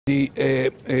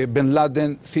Bin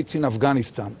Laden sits in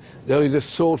Afghanistan. There is a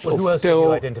source of terror. Who else do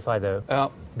you identify,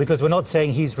 though? Because we're not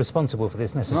saying he's responsible for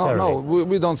this necessarily. No,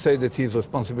 we don't say that he's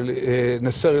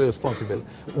necessarily responsible.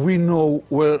 We know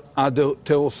where other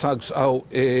terror thugs are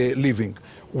living.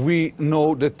 We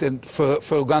know that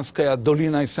Ferganskaya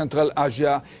Dolina in Central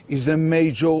Asia is a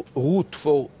major route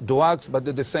for drugs, but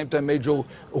at the same time major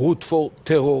route for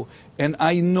terror. And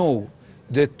I know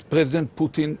that President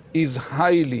Putin is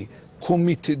highly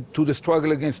committed to the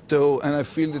struggle against terror, and I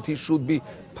feel that he should be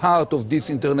part of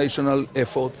this international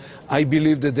effort. I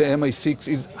believe that the MI6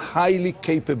 is highly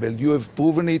capable. You have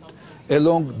proven it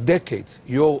along decades.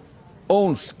 Your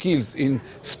own skills in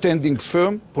standing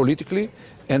firm politically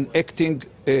and acting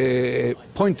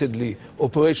pointedly,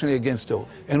 operationally against terror.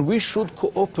 And we should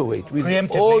cooperate with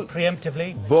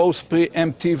preemptively? Both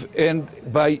preemptive and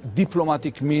by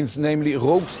diplomatic means, namely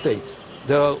rogue states.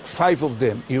 There are 5 of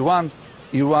them: Iran,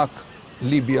 Iraq,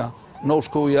 Libya,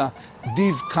 North Korea.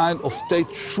 These kind of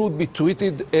states should be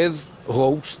treated as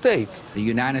rogue states. The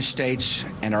United States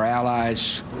and our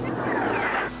allies.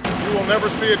 You will never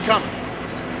see it coming.